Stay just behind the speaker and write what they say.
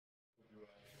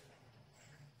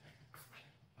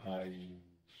I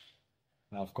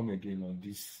have come again on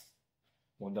this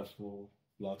wonderful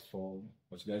platform,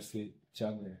 or should I say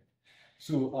channel.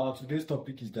 So today's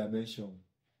topic is dimension,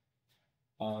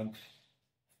 and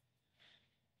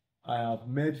I have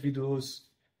made videos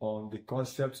on the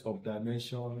concepts of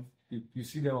dimension. If you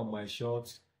see them on my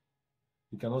shorts,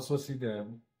 you can also see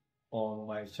them on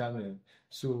my channel.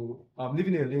 So I'm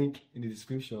leaving a link in the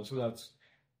description so that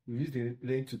you use the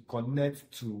link to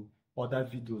connect to other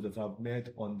videos that I've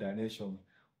made on dimension,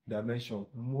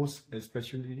 most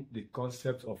especially the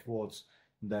concept of what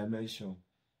dimension.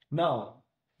 Now,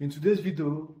 in today's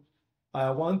video,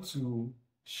 I want to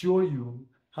show you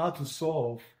how to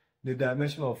solve the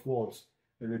dimension of what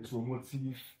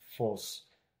electromotive force.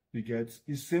 You get?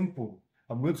 It's simple.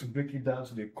 I'm going to break it down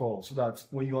to the core so that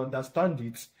when you understand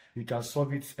it, you can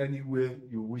solve it any way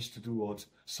you wish to do what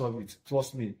solve it.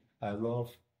 Trust me, I love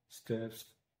steps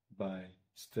by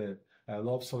step. I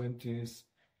love solving things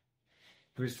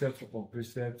precept upon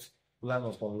precept, line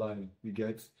upon line. You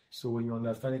get? So when you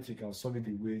understand it, you can solve it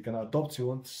the way you can adopt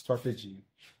your own strategy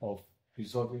of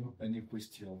resolving any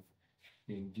question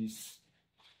in this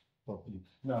topic.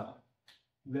 Now,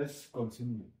 let's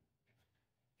continue.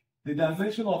 The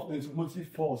dimension of electromotive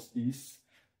force is,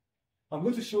 I'm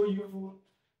going to show you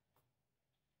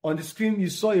on the screen. You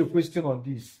saw a question on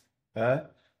this,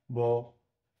 but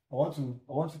I want you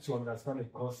to understand the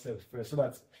concept first so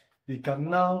that you can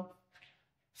now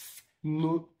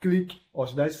click, or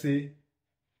should I say,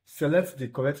 select the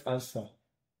correct answer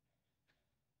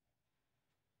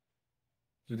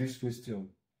to this question.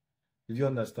 Did you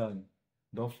understand?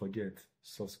 Don't forget,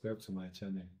 subscribe to my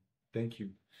channel. Thank you.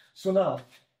 So now,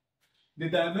 the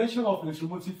dimension of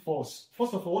electromotive force.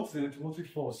 First of all, what's the electromotive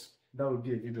force? That will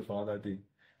be a video for another day.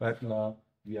 Right now,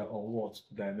 we are on what?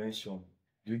 Dimension.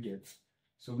 Do you get?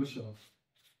 Solution.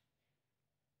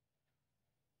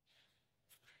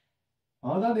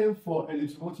 Another name for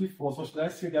electromotive force, or should I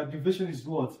say the abbreviation is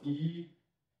what? EMF.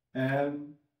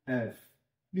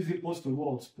 This is equals to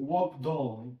what? Work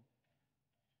done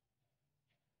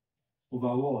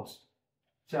over what?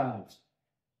 Charge.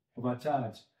 Over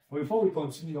charge. But before we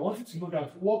continue, I want you to know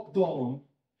that work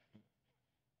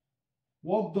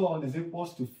done is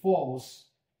equals to force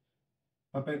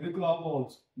perpendicular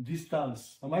what?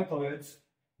 Distance. Am I correct?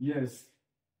 Yes.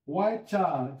 While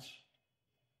charge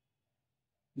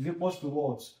is equals to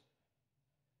what?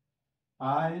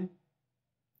 I,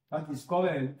 that is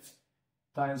current,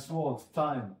 times what?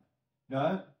 Time.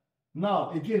 Yeah?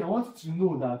 Now, again, I want you to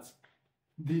know that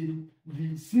the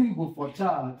symbol for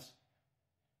charge,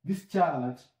 this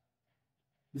charge,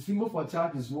 the symbol for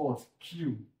charge is what?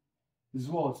 Q. Is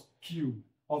what? Q.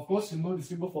 Of course, you know the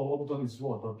symbol for work done is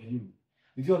what? W.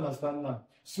 Did you understand that?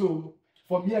 So,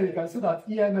 from here, you can say that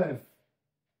EMF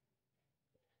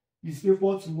is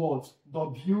equal to what?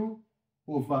 W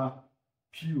over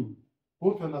Q.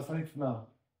 Hope you understand it now.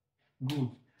 Good.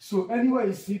 So, anywhere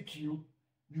you see Q,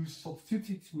 you substitute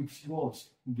it with what?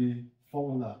 The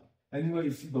formula. Anywhere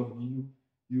you see W,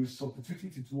 you substitute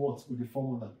it with what? With the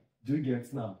formula. Do you get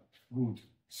it now? Good.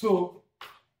 So,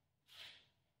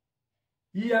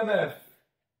 EMF,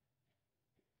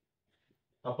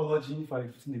 apology if I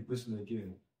put the question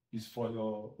again, is for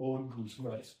your own good,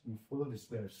 right? You follow the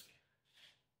steps.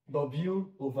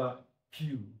 W over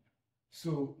Q.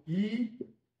 So,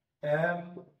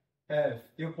 EMF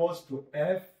equals to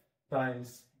F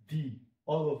times D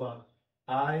all over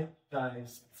I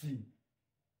times T.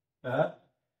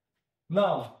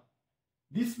 Now,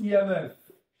 this EMF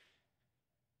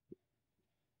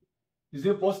is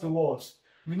equals to what?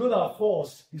 We know that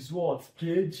force is what?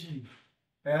 Kg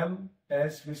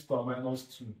ms raised to minus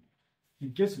 2.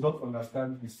 In case you don't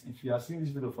understand this, if you are seeing this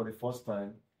video for the first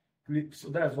time, click. So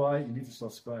that's why you need to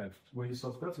subscribe. When you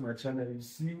subscribe to my channel, you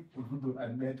see a video I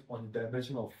made on the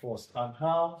dimension of force and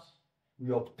how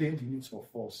we obtain the units of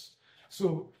force.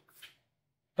 So,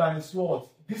 times what?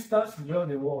 Distance is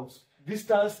measured in what?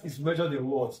 Distance is measured in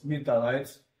what? Meter,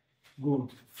 right? Good.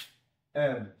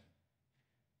 M.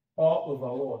 All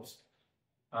over what?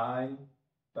 I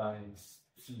times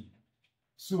T.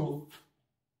 So,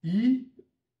 EMF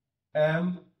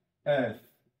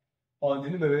on the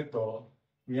numerator,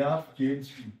 we have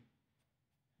kg.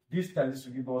 This times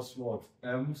will give us what?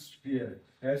 M squared,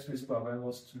 S raised to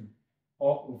minus 2,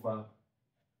 all over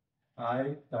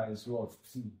I times what?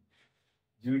 T.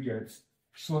 Do you get?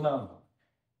 So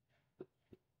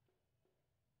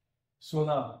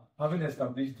now, having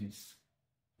established this,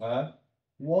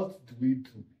 what do we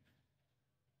do?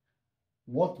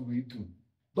 What do we do?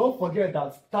 Don't forget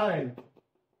that time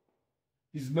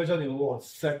is measured in what?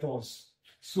 Seconds.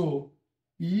 So,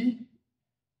 E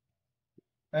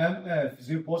mf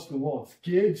is equals to what?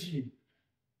 Kg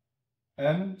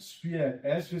m squared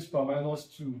s raised to power minus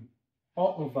 2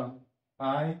 all over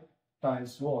I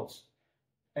times what?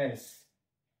 S.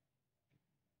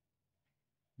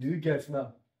 Do you get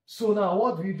now? So now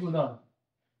what do we do now?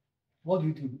 What do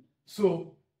we do?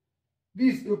 So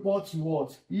this is equal to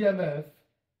what? EMF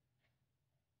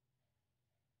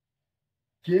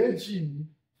Kg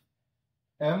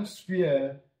m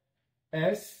squared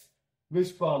s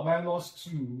raised to power minus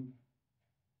 2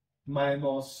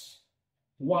 minus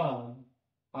 1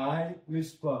 I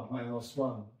raised to power minus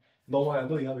 1. Don't worry, I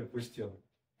know you have a question.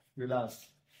 Relax.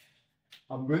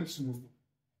 I'm going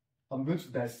to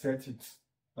dissect it.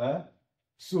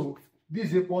 So this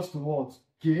is equals to what?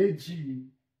 Kg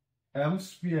m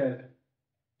squared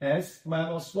s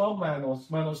minus 1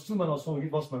 minus 2 minus 1 will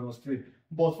give us minus 3.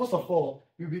 But first of all,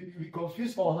 you'll be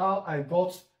confused on how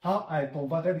I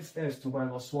converted this s to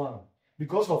minus 1.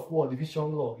 Because of what?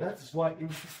 Division law. That is why this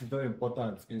is very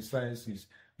important in sciences.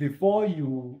 Before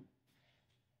you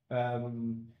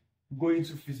go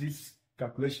into physics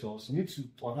calculations, you need to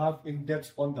have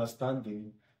in-depth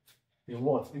understanding in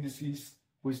what? Indices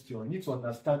question. You need to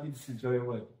understand indices very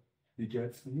well. You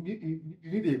get? You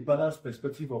need a balanced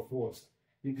perspective of what?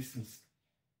 Indices.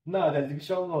 Now, there's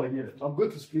division law here. I'm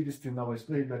going to split this thing now. I'll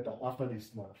explain it better after this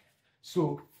now.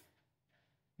 So,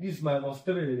 this is minus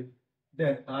 3,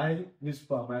 then I raised to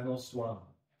power minus 1.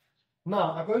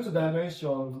 Now, according to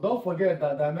dimension, don't forget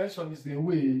that dimension is the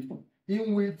way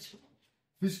in which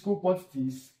physical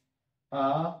quantities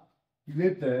are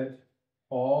related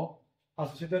or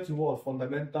associated to what?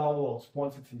 Fundamental what?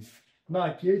 Quantities. Now,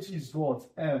 kg is what?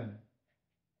 M.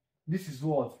 This is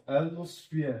what? L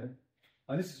squared.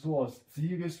 And this is what?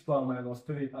 T raised to power minus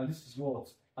 3. And this is what?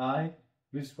 I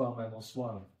raised to power minus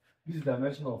 1. This is the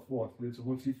dimension of what?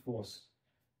 Electromotive force.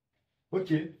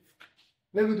 Okay.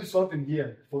 Let me do something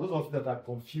here for those of you that are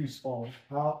confused on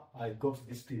how I got to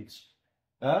this stage.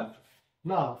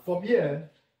 Now, from here,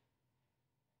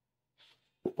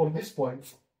 from this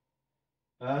point,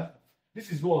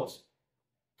 this is what?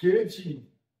 Kg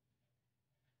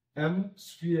m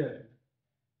squared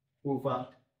over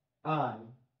I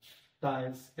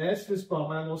times s raised to power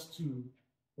minus 2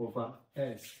 over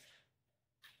s.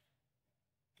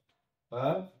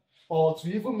 Or to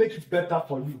even make it better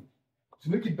for you,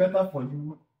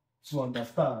 to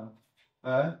understand,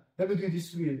 let me do it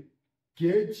this way.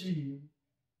 Kg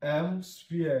m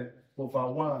squared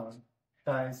over 1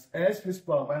 times s raised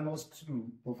to power minus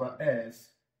 2 over s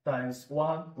times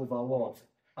 1 over what?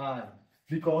 I.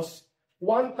 Because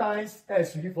 1 times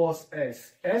s will give us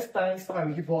s times I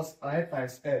will give us I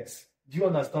times x. Do you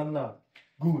understand now?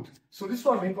 Good. So this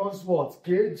one becomes what?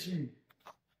 Kg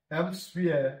m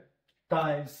squared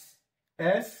times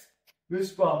s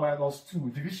raised to power minus 2.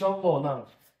 Division law now.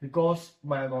 Because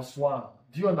minus 1.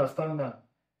 Do you understand now?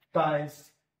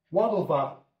 Times 1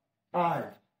 over I.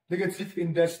 Negative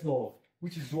index law.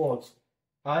 Which is what?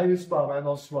 I raised to power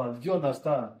minus 1. Do you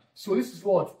understand? So this is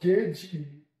what? Kg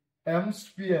m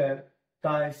squared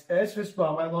times s raised to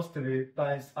power minus 3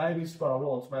 times I raised to power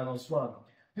what? Minus 1.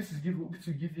 This will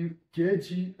give you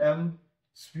kg m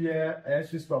squared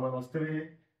s raised to power minus 3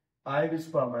 I raised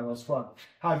to power minus 1.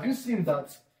 Have you seen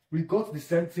that we got the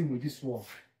same thing with this one?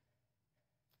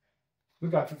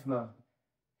 Look at it now.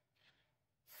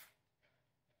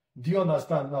 Do you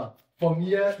understand now? From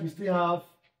here, we still have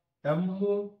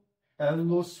m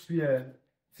L squared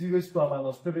t raised to power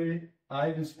minus 3 I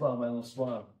raised to power minus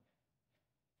 1.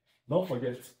 Don't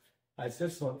forget, I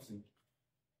said something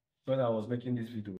when I was making this video.